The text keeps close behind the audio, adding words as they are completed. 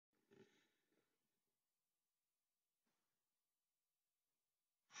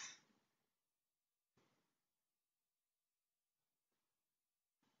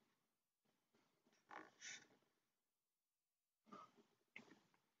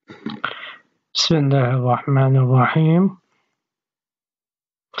بسم الله الرحمن الرحيم.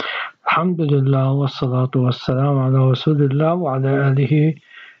 الحمد لله والصلاة والسلام على رسول الله وعلى آله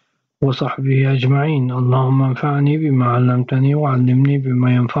وصحبه أجمعين. اللهم انفعني بما علمتني وعلمني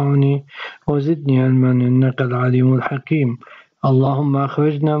بما ينفعني وزدني علما إنك العليم الحكيم. اللهم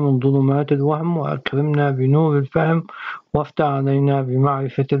أخرجنا من ظلمات الوهم وأكرمنا بنور الفهم وافتح علينا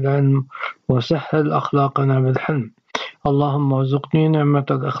بمعرفة العلم وسهل أخلاقنا بالحلم. اللهم ارزقني نعمة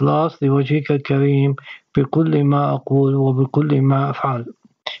الإخلاص لوجهك الكريم بكل ما أقول وبكل ما أفعل.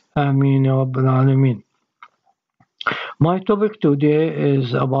 آمين يا رب العالمين. My topic today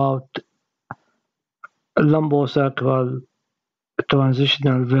is about lumbosacral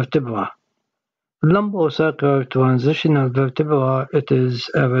transitional vertebra. Lumbosacral transitional vertebra, it is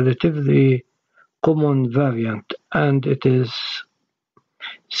a relatively common variant and it is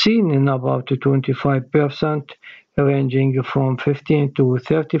seen in about 25%, ranging from 15 to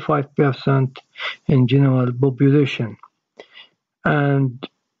 35% in general population. And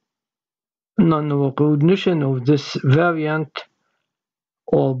non-recognition of this variant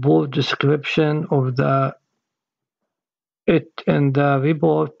or poor description of it in the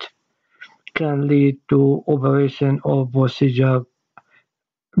report can lead to operation or procedure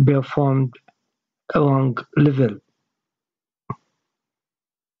performed wrong level.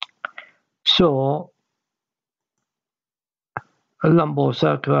 So,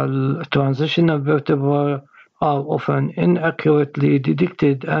 lumbosacral transitional vertebra are often inaccurately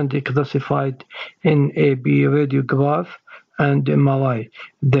detected and classified in AB radiograph and MRI.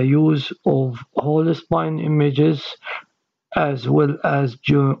 The use of whole spine images as well as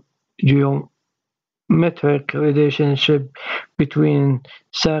geometric relationship between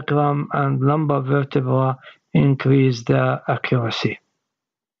sacrum and lumbar vertebra increase the accuracy.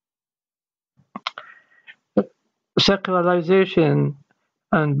 Sacralization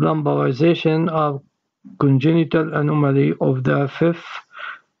and lumbarization are congenital anomaly of the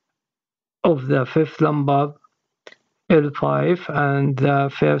fifth lumbar L5 and the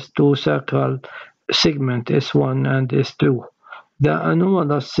first two sacral segment S1 and S2. The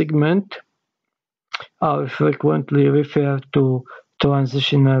anomalous segment are frequently referred to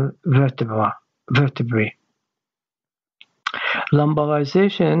transitional vertebrae.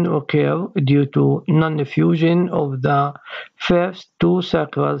 Lumbarization occurs due to non-fusion of the first two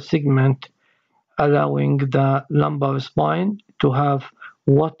sacral segments, allowing the lumbar spine to have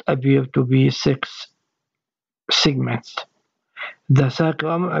what appear to be 6 segments. The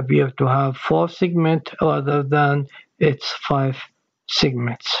sacrum appears to have 4 segments rather than its 5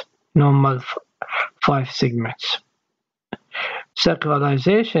 segments, normal 5 segments.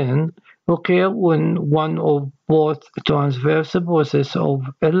 Sacralization occurs when one or both transverse processes of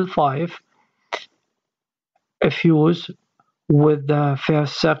L5 fuse with the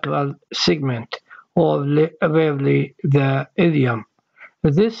first sacral segment, or rarely the ilium.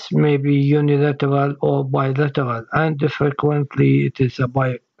 This may be unilateral or bilateral, and frequently it is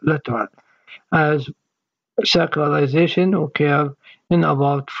bilateral, as sacralization occurs in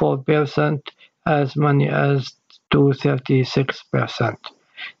about 4%, as many as to 36%.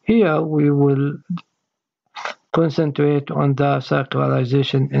 Here we will concentrate on the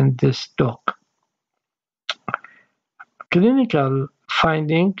sacralization in this talk. Clinical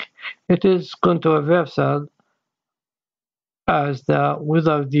finding, it is controversial as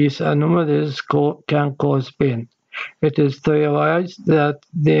whether these anomalies can cause pain. It is theorized that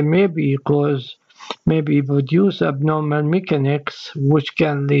they may produce abnormal mechanics which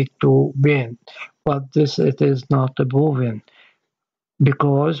can lead to pain, but it is not proven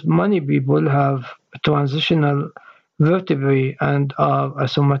because many people have transitional vertebrae and are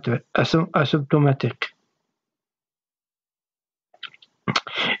asymptomatic.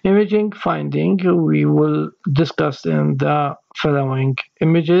 Imaging finding, we will discuss in the following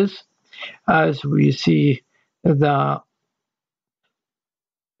images. As we see the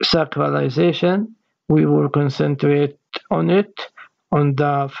sacralization, we will concentrate on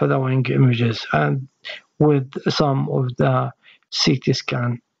the following images and with some of the CT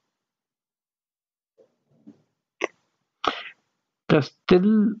scan.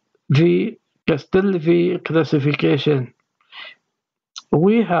 Castelvi classification.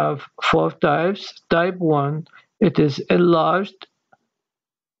 We have 4 types. Type 1, it is enlarged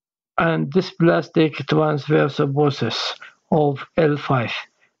and dysplastic transverse process of L5,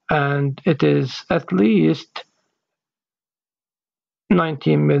 and it is at least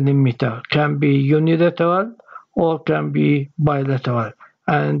 19 millimeter. Can be unilateral or can be bilateral.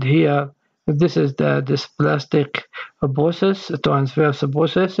 And here, this is the dysplastic process, transverse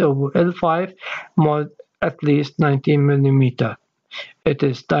process of L5, more at least 19 millimeter. it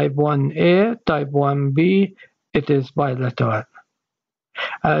is type 1A, type 1B, it is bilateral.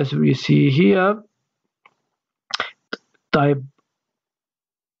 As we see here, type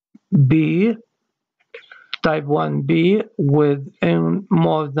B, type 1B with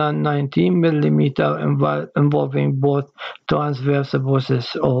more than 19 millimeter involving both transverse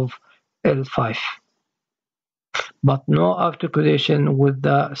process of L5, but no articulation with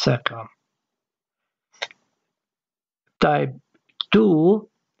the sacrum. Type 2,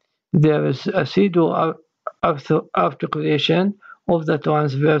 there is a pseudo-articulation of the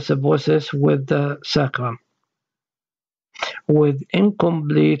transverse process with the sacrum, with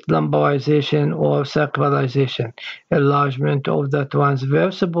incomplete lumbarization or sacralization. Enlargement of the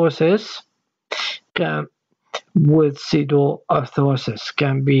transverse process with pseudoarthrosis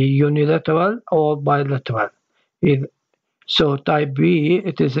can be unilateral or bilateral. So type B,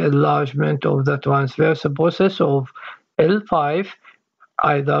 it is enlargement of the transverse process of L5,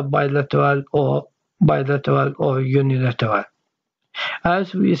 either bilateral or unilateral.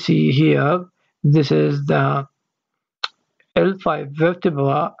 As we see here, this is the L5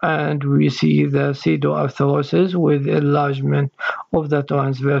 vertebra, and we see the pseudoarthrosis with enlargement of the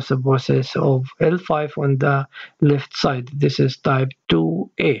transverse process of L5 on the left side. This is type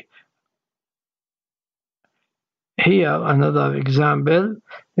 2A. Here, another example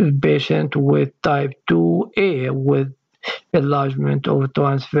is patient with type 2A with enlargement of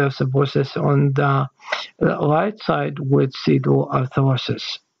transverse process on the right side with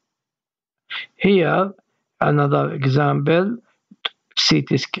pseudoarthrosis. Here, another example,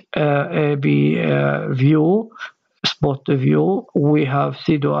 AB view, spot view, we have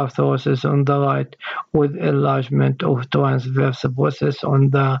pseudoarthrosis on the right with enlargement of transverse process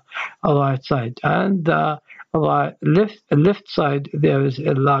on the right side, and the left side there is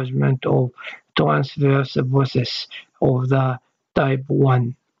enlargement of transverse process of the type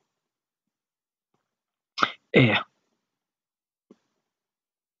 1A.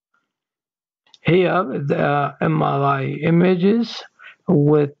 Here the MRI images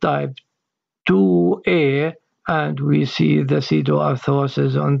with type 2A, and we see the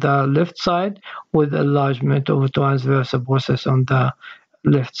pseudoarthrosis on the left side with enlargement of transverse process on the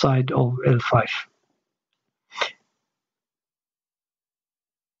left side of L5.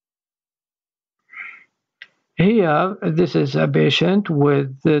 Here, this is a patient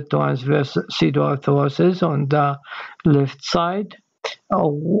with the transverse pseudoarthrosis on the left side,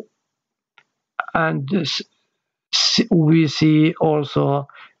 and we see also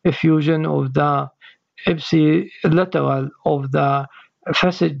effusion of the ipsilateral of the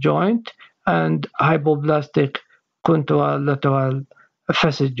facet joint and hypoplastic contralateral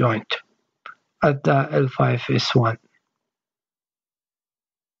facet joint at the L5S1.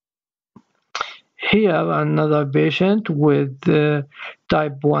 Here, another patient with type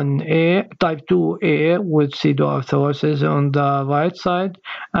 2A with pseudoarthrosis on the right side,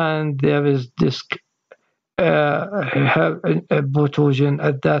 and there is disc protrusion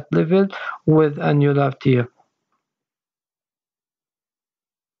at that level with annular tear.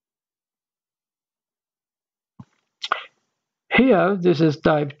 Here, this is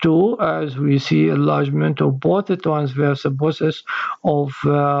type 2, as we see enlargement of both the transverse process of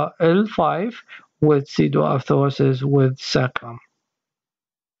L5 with pseudoarthrosis with sacrum.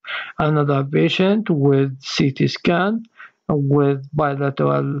 Another patient with CT scan with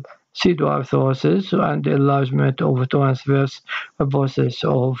bilateral pseudoarthrosis and enlargement of transverse process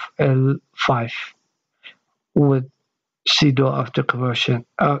of L5 with pseudoarticulation.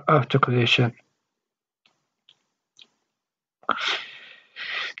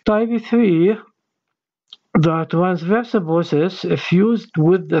 Type 3, the transverse process fused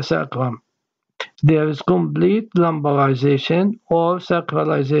with the sacrum. There is complete lumbarization or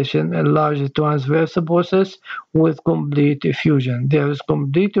sacralization, enlarged transverse process with complete effusion. There is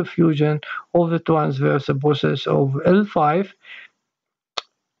complete effusion of the transverse process of L5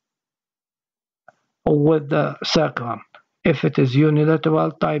 with the sacrum. If it is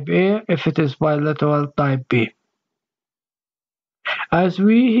unilateral, type A. If it is bilateral, type B. As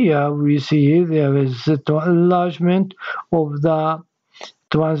we see there is enlargement of the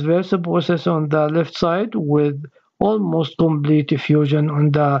transverse process on the left side with almost complete effusion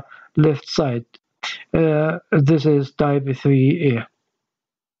on the left side. This is type 3A.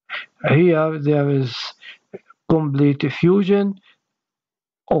 Here there is complete effusion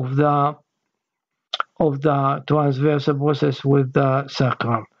of the transverse process with the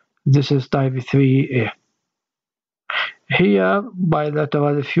sacrum. This is type 3A. Here,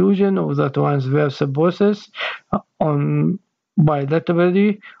 bilateral effusion of the transverse process on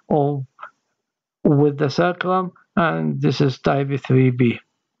bilaterally or with the sacrum and this is type 3B.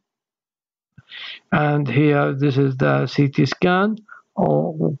 And here this is the CT scan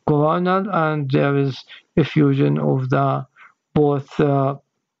or coronal, and there is effusion of the both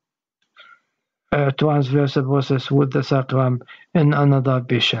transverse process with the sacrum in another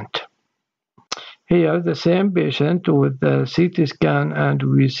patient. Here the same patient with the CT scan, and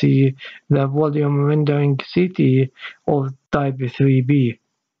we see the volume rendering CT of type 3B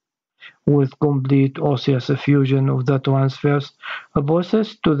with complete osseous effusion of the transverse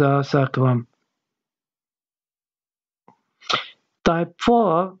process to the sacrum. Type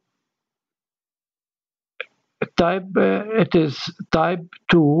 4, it is type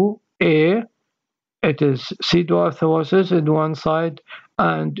 2A. It is pseudoarthrosis in one side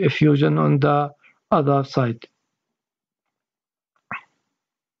and effusion on the other side.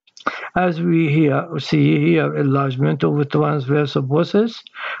 As we see here, enlargement of the transverse process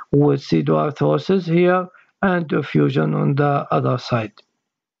with pseudoarthrosis here and effusion on the other side.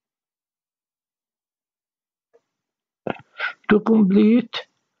 To complete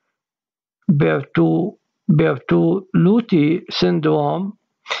Bertolucci syndrome,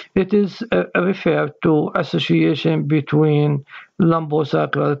 it is referred to association between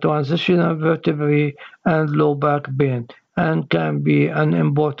lumbosacral transitional vertebrae and low back pain and can be an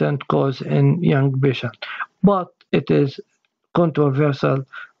important cause in young patients. But it is controversial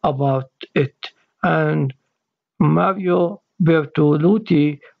about it. And Mario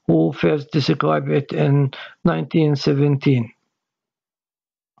Bertolucci, who first described it in 1917.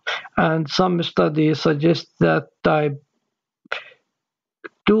 And some studies suggest that type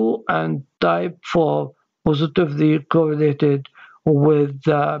 2 and type 4 positively correlated with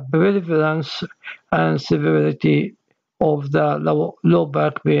the prevalence and severity of the low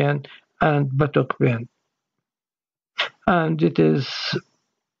back pain and buttock pain. And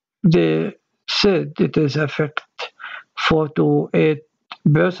they said it is affect 4 to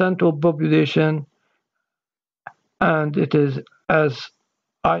 8% of population, and it is, as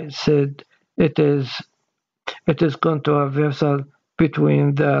I said, it is controversial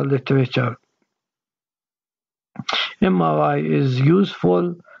between the literature. MRI is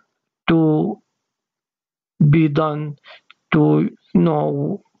useful to be done to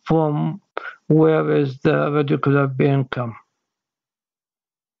know from where is the radicular pain come.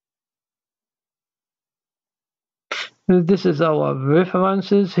 This is our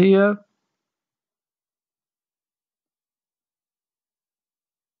references here.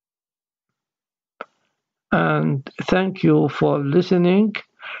 And thank you for listening,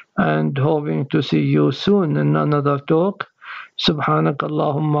 and hoping to see you soon in another talk. سبحانك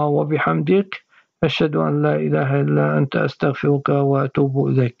اللهم وبحمدك أشهد أن لا إله إلا أنت أستغفرك وأتوب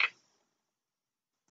إليك.